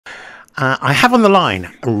I have on the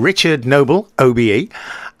line Richard Noble OBE,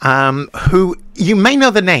 who you may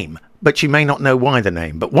know the name, but you may not know why the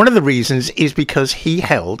name. But one of the reasons is because he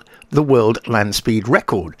held the world land speed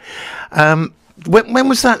record. When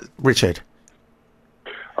was that, Richard?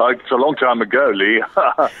 It's a long time ago, Lee.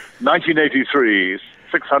 1983,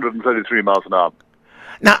 633 miles an hour.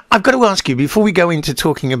 Now, I've got to ask you, before we go into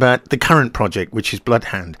talking about the current project, which is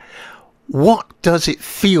Bloodhound, what does it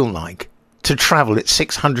feel like to travel at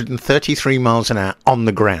 633 miles an hour on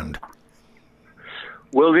the ground?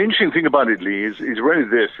 Well, the interesting thing about it, Lee, is really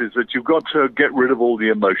this, is that you've got to get rid of all the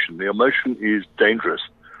emotion. The emotion is dangerous.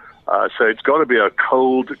 So it's got to be a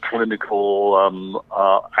cold, clinical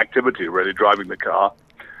activity, really, driving the car.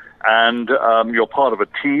 And you're part of a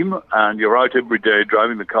team, and you're out every day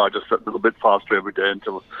driving the car just a little bit faster every day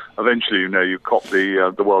until eventually, you cop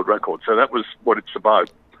the world record. So that was what it's about.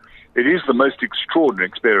 It is the most extraordinary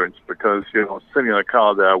experience because you're sitting in a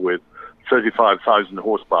car there with 35,000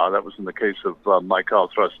 horsepower. That was in the case of my car,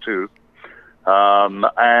 Thrust 2.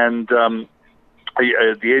 The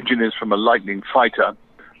engine is from a Lightning fighter.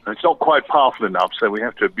 And it's not quite powerful enough, so we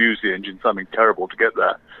have to abuse the engine, something terrible, to get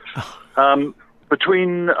there.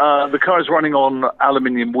 The car is running on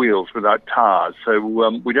aluminium wheels without tires, so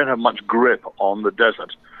we don't have much grip on the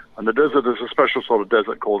desert. And the desert is a special sort of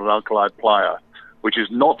desert called an alkali playa, which is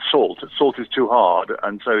not salt. Salt is too hard,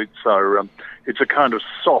 and so it's a kind of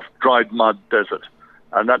soft, dried mud desert,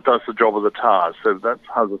 and that does the job of the tires. So that's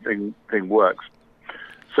how the thing works.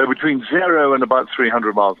 So between 0 and about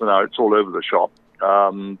 300 miles an hour, it's all over the shop.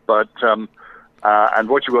 And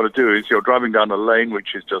what you've got to do is you're driving down a lane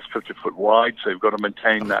which is just 50 foot wide, so you've got to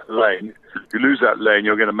maintain that lane. If you lose that lane,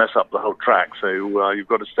 you're going to mess up the whole track, so you've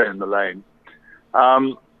got to stay in the lane.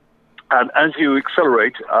 And as you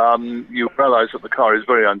accelerate, you realize that the car is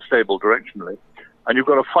very unstable directionally, and you've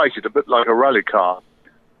got to fight it a bit like a rally car.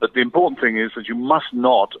 But the important thing is that you must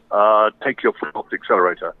not take your foot off the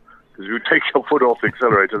accelerator, because if you take your foot off the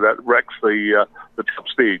accelerator, that wrecks the top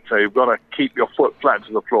speed. So you've got to keep your foot flat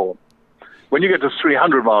to the floor. When you get to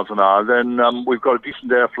 300 miles an hour, then we've got a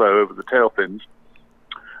decent airflow over the tail fins,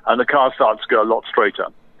 and the car starts to go a lot straighter.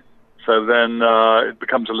 So then it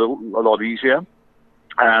becomes a lot easier.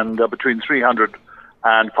 And between 300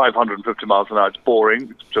 and 550 miles an hour, it's boring.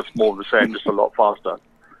 It's just more of the same, just a lot faster.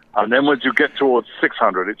 And then once you get towards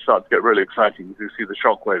 600, it starts to get really exciting. You see the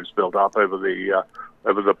shock waves build up over the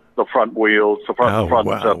front wheels, the front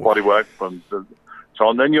bodywork, and so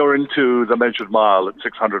on. Then you're into the measured mile at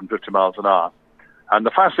 650 miles an hour. And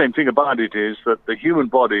the fascinating thing about it is that the human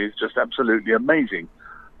body is just absolutely amazing.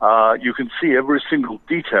 You can see every single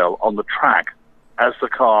detail on the track as the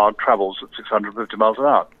car travels at 650 miles an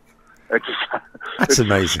hour. It's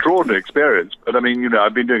amazing. An extraordinary experience. But I mean,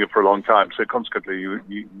 I've been doing it for a long time, so consequently, you're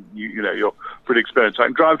pretty experienced. I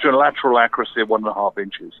can drive to a lateral accuracy of 1.5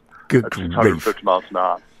 inches at 650 miles an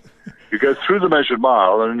hour. You go through the measured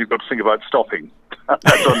mile, and then you've got to think about stopping.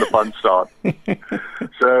 That's when the fun starts.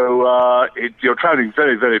 So you're traveling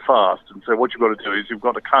very, very fast, and so what you've got to do is you've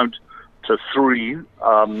got to count to 3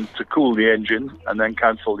 to cool the engine, and then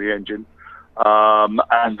cancel the engine.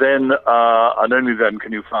 And only then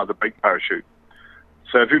can you fire the brake parachute.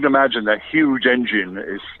 So if you can imagine that huge engine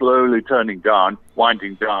is slowly turning down,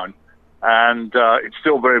 winding down, and it's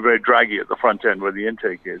still very, very draggy at the front end where the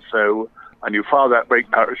intake is. And you fire that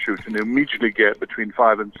brake parachute, and you immediately get between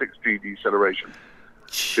 5 and 6 G deceleration.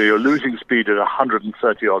 So you're losing speed at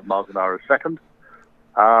 130 odd miles an hour a second.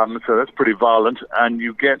 So that's pretty violent, and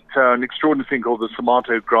you get an extraordinary thing called the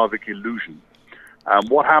somatogravic illusion.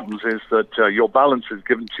 What happens is that your balance is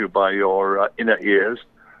given to you by your inner ears,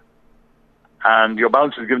 and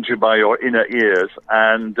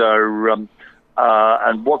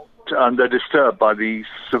they're disturbed by the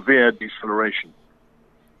severe deceleration,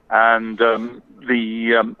 and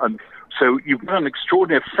so you've got an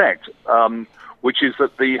extraordinary effect, which is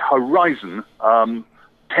that the horizon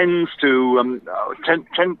tends to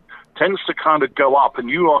kind of go up, and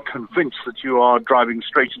you are convinced that you are driving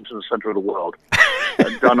straight into the center of the world.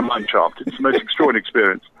 Down a mine shaft. It's the most extraordinary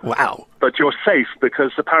experience. Wow! But you're safe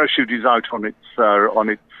because the parachute is out on its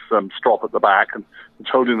strop at the back, and it's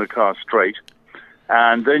holding the car straight.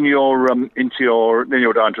 And then you're down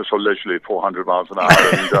to sort of leisurely 400 miles an hour,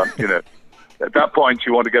 and at that point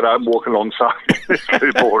you want to get out and walk alongside. It's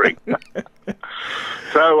very boring.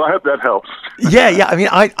 So I hope that helps. Yeah. I mean,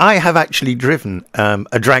 I have actually driven a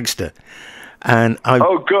dragster. And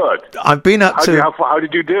good. I've been up to. How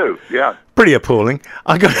did you do? Yeah, pretty appalling.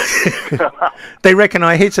 They reckon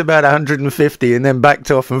I hit about 150 and then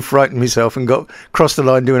backed off and frightened myself and got crossed the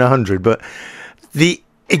line doing 100. But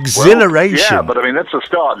exhilaration. Well, yeah, but I mean, that's a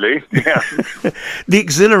start, Lee. Yeah. The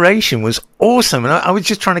exhilaration was awesome. And I was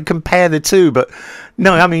just trying to compare the two. But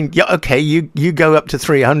no, I mean, yeah, okay, you go up to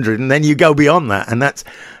 300 and then you go beyond that. And that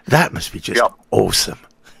must be just awesome.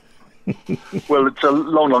 Well, it's a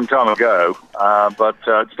long, long time ago, but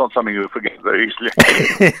it's not something you'll forget very easily.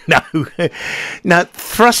 No. Now,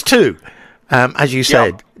 Thrust 2, as you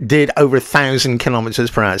said, did over 1,000 kilometers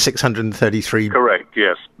per hour, 633 Correct,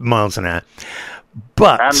 yes. miles an hour.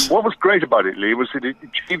 But and what was great about it, Lee, was that it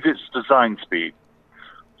achieved its design speed.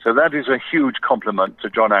 So that is a huge compliment to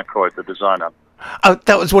John Aykroyd, the designer. Oh,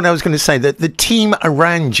 that was what I was going to say. That the team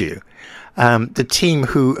around you, the team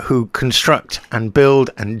who construct and build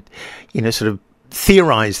and, you know, sort of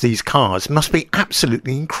theorize these cars must be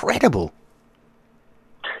absolutely incredible.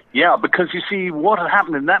 Yeah, because you see, what had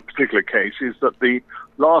happened in that particular case is that the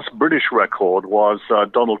last British record was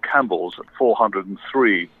Donald Campbell's at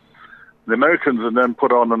 403. The Americans had then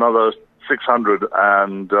put on another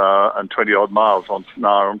 620 odd miles on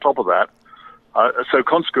top of that. So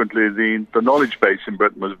consequently, the knowledge base in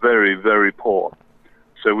Britain was very, very poor.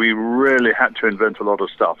 So we really had to invent a lot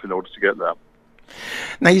of stuff in order to get there.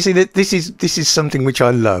 Now, you see, that this is something which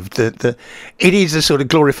I loved. That it is a sort of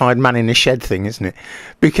glorified man in a shed thing, isn't it?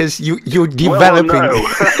 Because you're developing. Well, no.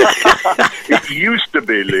 It used to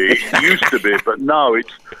be, Lee. It used to be, but now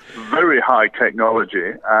it's very high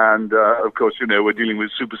technology. And of course, you know, we're dealing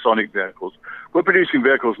with supersonic vehicles. We're producing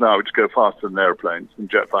vehicles now which go faster than airplanes and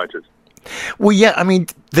jet fighters. Well, yeah, I mean,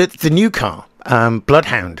 the new car,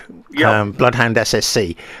 Bloodhound, Bloodhound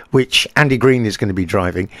SSC, which Andy Green is going to be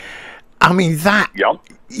driving. I mean, that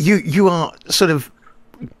you are sort of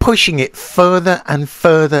pushing it further and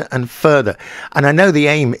further and further. And I know the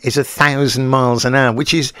aim is 1,000 miles an hour,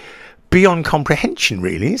 which is beyond comprehension,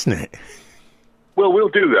 really, isn't it? Well, we'll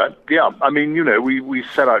do that. Yeah, I mean, you know, we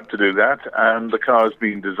set out to do that, and the car has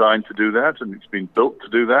been designed to do that, and it's been built to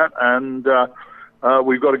do that, and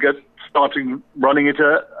we've got to get starting running it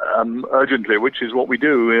urgently, which is what we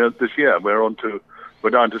do this year. We're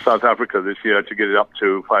down to South Africa this year to get it up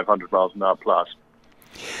to 500 miles an hour plus.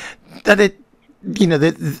 You know,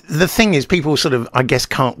 the thing is, people sort of, I guess,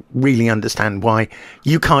 can't really understand why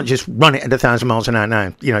you can't just run it at 1,000 miles an hour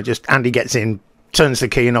now. You know, just Andy gets in, turns the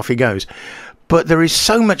key, and off he goes. But there is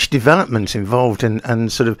so much development involved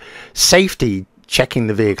and sort of safety checking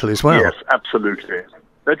the vehicle as well. Yes, absolutely.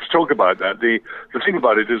 Let's talk about that. The thing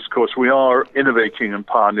about it is, of course, we are innovating and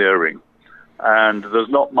pioneering. And there's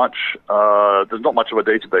not much of a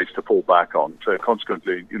database to fall back on. So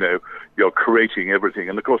consequently, you know, you're creating everything.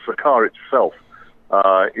 And of course, the car itself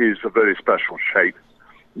is a very special shape.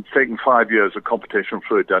 It's taken 5 years of computational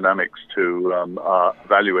fluid dynamics to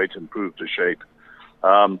evaluate and prove the shape.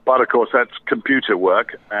 But of course, that's computer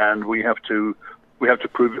work, and we have to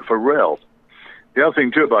prove it for real. The other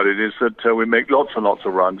thing too about it is that we make lots and lots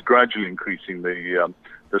of runs, gradually increasing the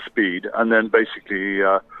speed, and then basically.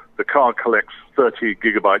 The car collects 30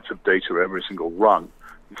 gigabytes of data every single run,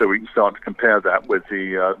 and so we can start to compare that with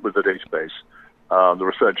the database, the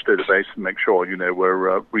research database, and make sure, you know,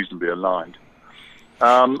 we're reasonably aligned.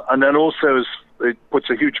 And then also it puts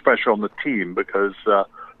a huge pressure on the team because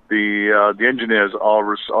the engineers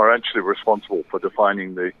are actually responsible for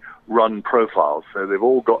defining the run profiles. So they've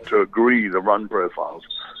all got to agree the run profiles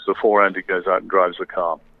before Andy goes out and drives the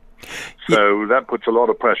car. So that puts a lot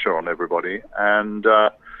of pressure on everybody, and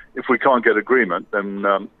if we can't get agreement, then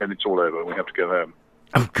it's all over. We have to go home.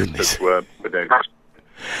 Oh, goodness. We're dangerous.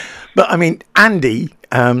 But, I mean, Andy,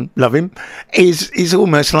 love him, is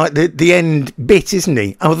almost like the end bit, isn't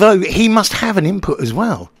he? Although he must have an input as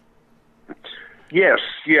well. Yes,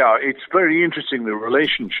 yeah. It's very interesting, the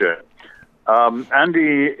relationship.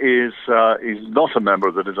 Andy is not a member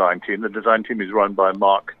of the design team. The design team is run by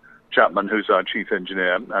Mark Chapman, who's our chief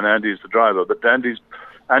engineer, and Andy is the driver. But Andy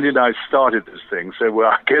and I started this thing, so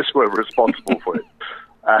I guess we're responsible for it.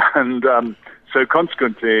 And so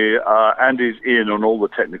consequently, Andy's in on all the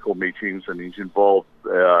technical meetings, and he's involved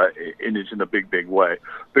in it in a big, big way.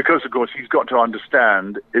 Because, of course, he's got to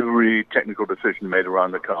understand every technical decision made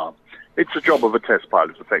around the car. It's the job of a test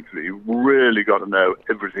pilot, effectively. You've really got to know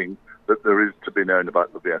everything that there is to be known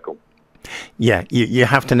about the vehicle. Yeah, you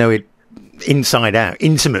have to know it inside out,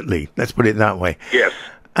 intimately. Let's put it that way. Yes.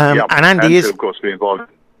 And Andy is, of course, be involved.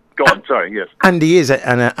 Go on, sorry, yes. Andy is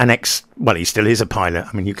an ex, well, he still is a pilot.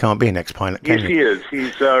 I mean, you can't be an ex-pilot, can you? Yes, he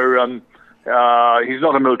is. He's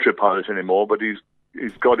not a military pilot anymore, but he's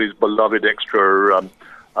got his beloved extra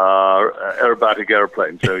aerobatic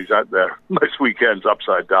airplane, so he's out there most weekends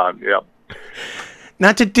upside down, yeah.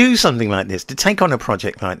 Now, to do something like this, to take on a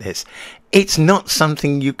project like this, it's not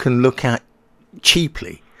something you can look at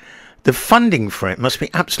cheaply. the funding for it must be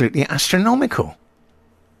absolutely astronomical.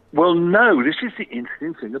 Well, no, this is the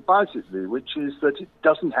interesting thing about it, Lee, which is that it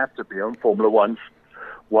doesn't have to be on Formula One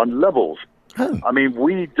levels. Oh. I mean,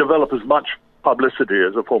 we develop as much publicity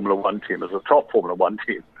as a Formula One team, as a top Formula One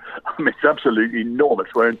team. I mean, it's absolutely enormous.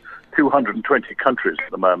 We're in 220 countries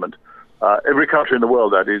at the moment. Every country in the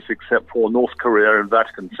world, that is, except for North Korea and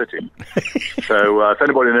Vatican City. So if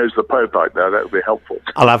anybody knows the Pope out there, that would be helpful.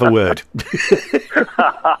 I'll have a word.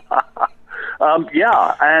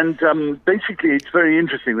 Basically it's very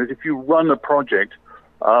interesting that if you run a project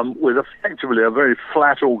with effectively a very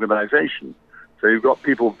flat organization, so you've got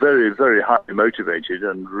people very, very highly motivated,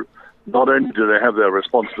 and not only do they have their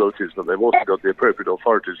responsibilities, but they've also got the appropriate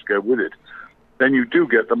authorities to go with it, then you do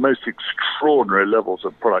get the most extraordinary levels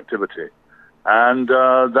of productivity. And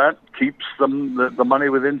that keeps the money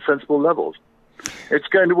within sensible levels.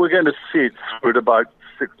 We're going to see it through at about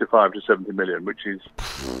 65 to 70 million, which is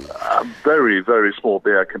a very, very small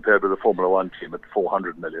beer compared with the Formula One team at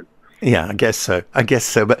 400 million. Yeah, I guess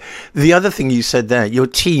so. But the other thing you said there, your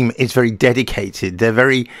team is very dedicated. They're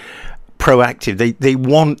very proactive. They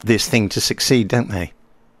want this thing to succeed, don't they?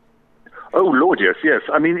 Oh, Lord, yes.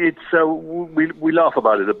 I mean, it's we laugh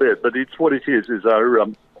about it a bit, but it's what it is our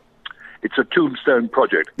it's a tombstone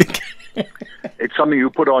project. It's something you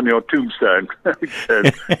put on your tombstone. It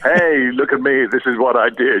says, hey, look at me, this is what I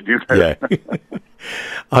did. You know? Yeah.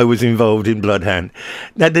 I was involved in Bloodhound.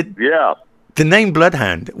 Now, the name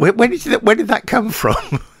Bloodhound, where did that come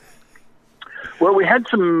from? Well, we had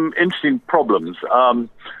some interesting problems,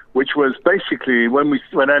 which was basically when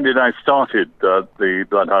Andy and I started the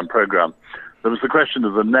Bloodhound program, there was the question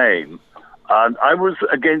of the name. And I was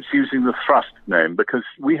against using the Thrust name because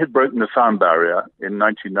we had broken the sound barrier in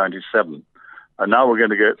 1997, and now we're going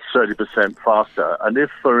to get 30% faster. And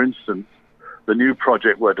if, for instance, the new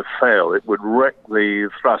project were to fail, it would wreck the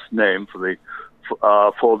Thrust name for the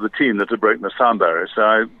team that had broken the sound barrier. So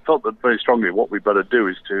I felt that very strongly what we better do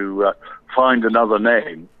is to find another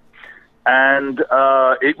name. And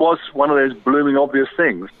it was one of those blooming obvious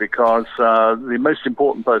things because the most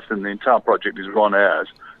important person in the entire project is Ron Ayres,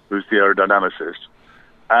 who's the aerodynamicist.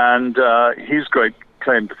 And his great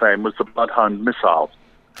claim to fame was the Bloodhound missile.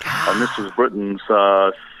 And this was Britain's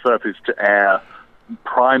surface-to-air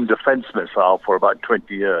prime defense missile for about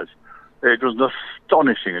 20 years. It was an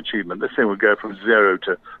astonishing achievement. This thing would go from 0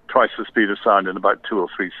 to twice the speed of sound in about 2 or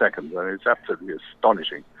 3 seconds. I mean, it's absolutely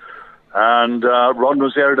astonishing. And Ron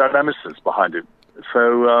was the aerodynamicist behind it.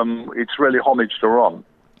 So it's really homage to Ron.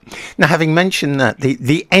 Now, having mentioned that,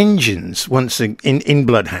 the engines, once in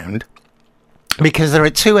Bloodhound, because there are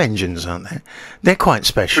 2 engines, aren't there? They're quite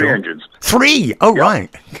special. 3 engines. 3? Oh, yeah.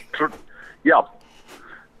 Right. Yeah.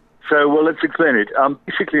 So, well, let's explain it.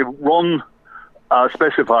 Basically, Ron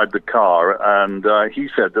specified the car, and he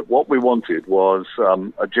said that what we wanted was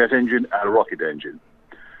a jet engine and a rocket engine.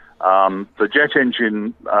 The jet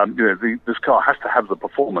engine, this car has to have the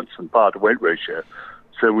performance and power-to-weight ratio.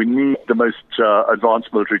 So we need the most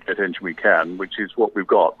advanced military jet engine we can, which is what we've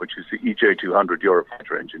got, which is the EJ200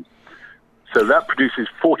 Eurofighter engine. So that produces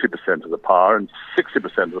 40% of the power, and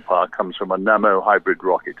 60% of the power comes from a Nammo hybrid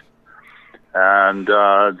rocket. And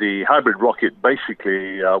the hybrid rocket,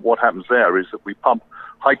 basically, what happens there is that we pump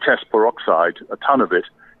high-test peroxide, a ton of it,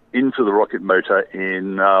 into the rocket motor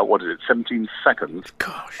in, 17 seconds.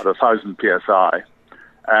 Gosh. At 1,000 psi.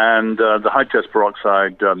 And the high-test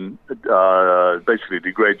peroxide basically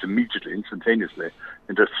degrades immediately, instantaneously,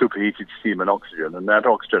 into superheated steam and oxygen. And that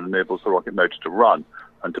oxygen enables the rocket motor to run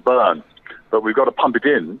and to burn. But we've got to pump it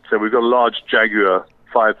in. So we've got a large Jaguar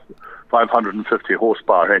 550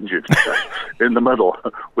 horsepower engine in the middle,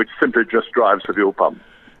 which simply just drives the fuel pump.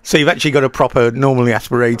 So you've actually got a proper, normally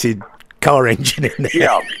aspirated car engine in there.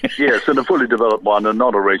 Yeah, yes, and a fully developed one and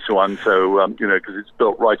not a race one. So, because it's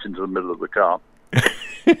built right into the middle of the car.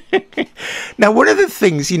 Now, one of the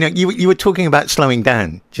things, you were talking about slowing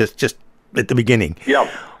down just at the beginning.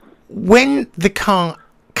 Yeah. When the car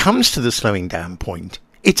comes to the slowing down point,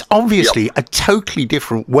 it's obviously a totally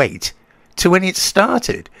different weight to when it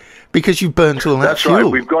started because you've burnt all that fuel. That's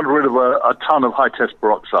right. We've got rid of a ton of high-test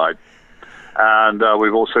peroxide. And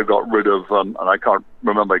we've also got rid of, and I can't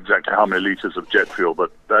remember exactly how many litres of jet fuel,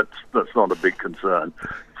 but that's not a big concern.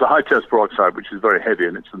 It's a high-test peroxide, which is very heavy,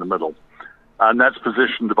 and it's in the middle. And that's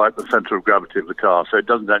positioned about the centre of gravity of the car, so it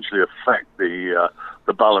doesn't actually affect the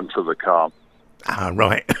balance of the car. Ah,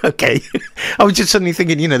 right. Okay. I was just suddenly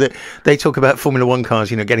thinking, that they talk about Formula One cars,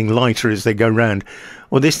 getting lighter as they go round.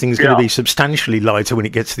 Well, this thing's going to be substantially lighter when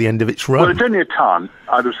it gets to the end of its run. Well, it's only a ton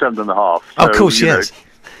out of 7.5. So, of course, yes.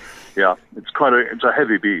 Yeah, it's a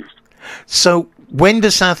heavy beast. So when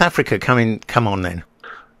does South Africa come on then?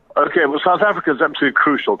 Okay, well, South Africa is absolutely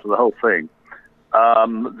crucial to the whole thing.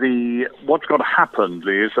 What's got to happen,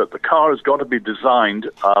 Lee, is that the car has got to be designed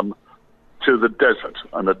to the desert,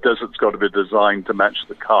 and the desert's got to be designed to match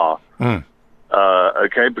the car.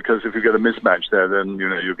 Okay, because if you get a mismatch there, then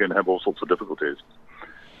you're going to have all sorts of difficulties.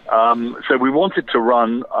 So we wanted to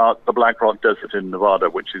run the Black Rock Desert in Nevada,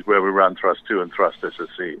 which is where we ran Thrust 2 and Thrust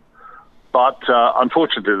SSC. But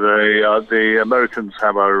unfortunately, the Americans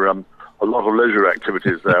have a lot of leisure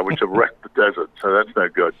activities there, which have wrecked the desert, so that's no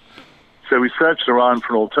good. So we searched around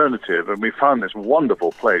for an alternative, and we found this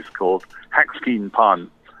wonderful place called Hakskeen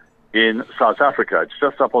in South Africa. It's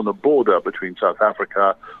just up on the border between South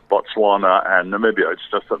Africa, Botswana, and Namibia. It's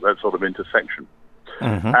just at that sort of intersection.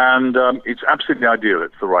 And it's absolutely ideal.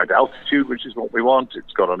 It's the right altitude, which is what we want.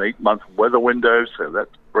 It's got an 8-month weather window, so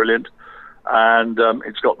that's brilliant. And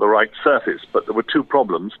it's got the right surface. But there were two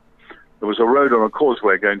problems. There was a road on a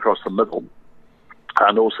causeway going across the middle,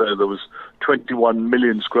 and also there was 21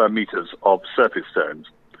 million square meters of surface stones.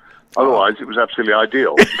 Otherwise, it was absolutely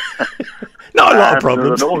ideal. Not a lot of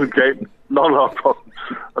problems. The Northern Cape, not a lot of problems.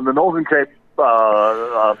 And the Northern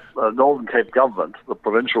Cape government, the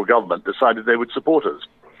provincial government, decided they would support us.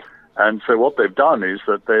 And so what they've done is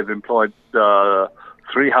that they've employed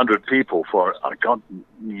 300 people for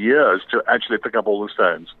years to actually pick up all the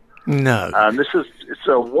stones. No. And it's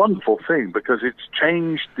a wonderful thing because it's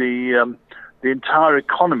changed the entire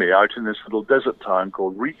economy out in this little desert town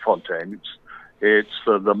called Rietfontein. It's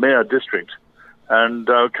the Meyer district. And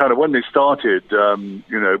kind of when they started,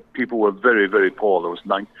 people were very, very poor. There was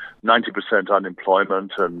 90%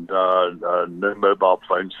 unemployment and no mobile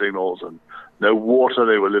phone signals and no water.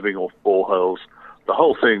 They were living off boreholes. The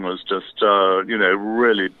whole thing was just,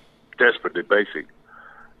 really desperately basic.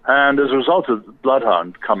 And as a result of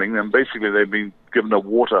Bloodhound coming, then basically they've been given a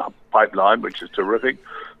water pipeline, which is terrific.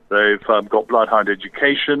 They've got Bloodhound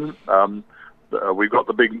education. We've got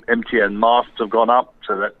the big MTN masts have gone up,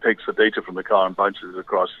 so that takes the data from the car and bounces it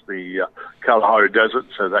across the Kalahari Desert,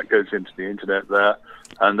 so that goes into the internet there.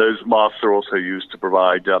 And those masts are also used to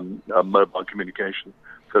provide mobile communication.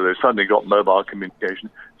 So they've suddenly got mobile communication.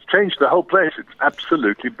 It's changed the whole place. It's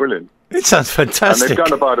absolutely brilliant. It sounds fantastic. And they've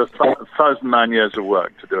done about 1,000 man-years of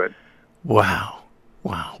work to do it. Wow.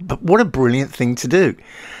 But what a brilliant thing to do.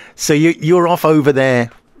 So you're off over there,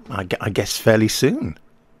 I guess, fairly soon.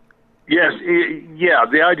 Yes, yeah.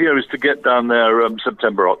 The idea is to get down there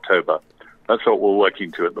September, October. That's what we're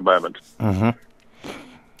working to at the moment.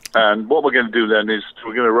 And what we're going to do then is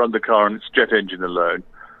we're going to run the car on its jet engine alone,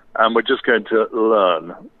 and we're just going to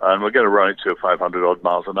learn. And we're going to run it to 500 odd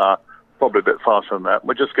miles an hour, probably a bit faster than that.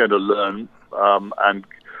 We're just going to learn and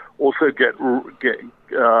also get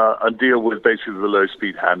and deal with basically the low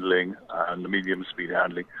speed handling and the medium speed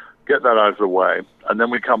handling. Get that out of the way, and then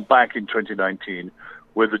we come back in 2019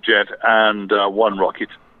 with a jet and one rocket,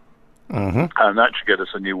 and that should get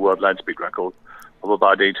us a new world land speed record of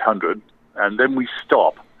about 800. And then we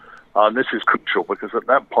stop. And this is crucial because at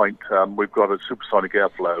that point we've got a supersonic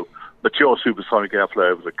airflow, mature supersonic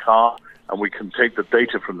airflow over the car, and we can take the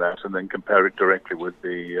data from that and then compare it directly with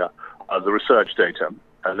the research data,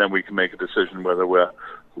 and then we can make a decision whether we're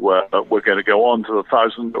going to go on to the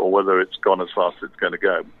 1,000 or whether it's gone as fast as it's going to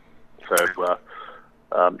go. So.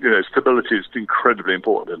 Stability is incredibly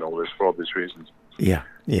important in all this for obvious reasons. Yeah.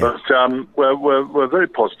 But we're very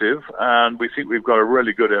positive, and we think we've got a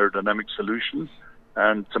really good aerodynamic solution.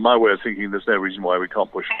 And to my way of thinking, there's no reason why we can't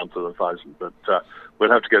push on to the 1,000. But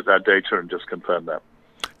we'll have to get that data and just confirm that.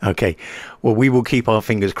 Okay. Well, we will keep our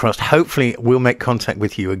fingers crossed. Hopefully, we'll make contact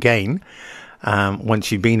with you again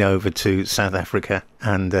once you've been over to South Africa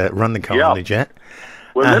and run the car on the jet.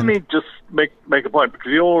 Well, let me just make a point,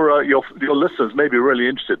 because your listeners may be really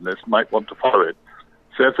interested in this, might want to follow it.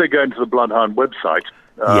 So if they go into the Bloodhound website,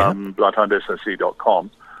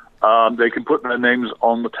 bloodhoundssc.com, they can put their names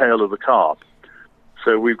on the tail of the car.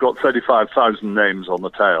 So we've got 35,000 names on the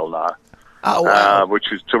tail now,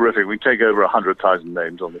 which is terrific. We take over 100,000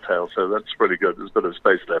 names on the tail, so that's pretty good. There's a bit of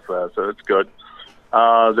space left there, so it's good.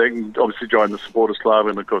 They can obviously join the Supporters Club,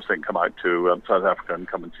 and of course they can come out to South Africa and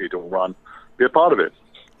come and see it all run. Be a part of it.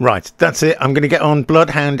 Right, that's it. I'm going to get on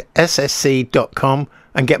bloodhoundssc.com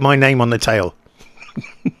and get my name on the tail.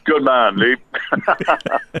 Good man, Lee.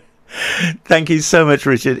 Thank you so much,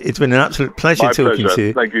 Richard. It's been an absolute pleasure talking to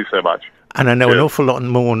you. Thank you so much. And I know an awful lot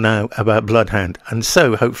more now about Bloodhound, and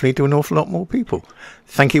so hopefully to an awful lot more people.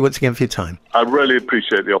 Thank you once again for your time. I really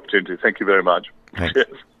appreciate the opportunity. Thank you very much. Thanks.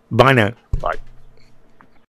 Cheers. Bye now. Bye.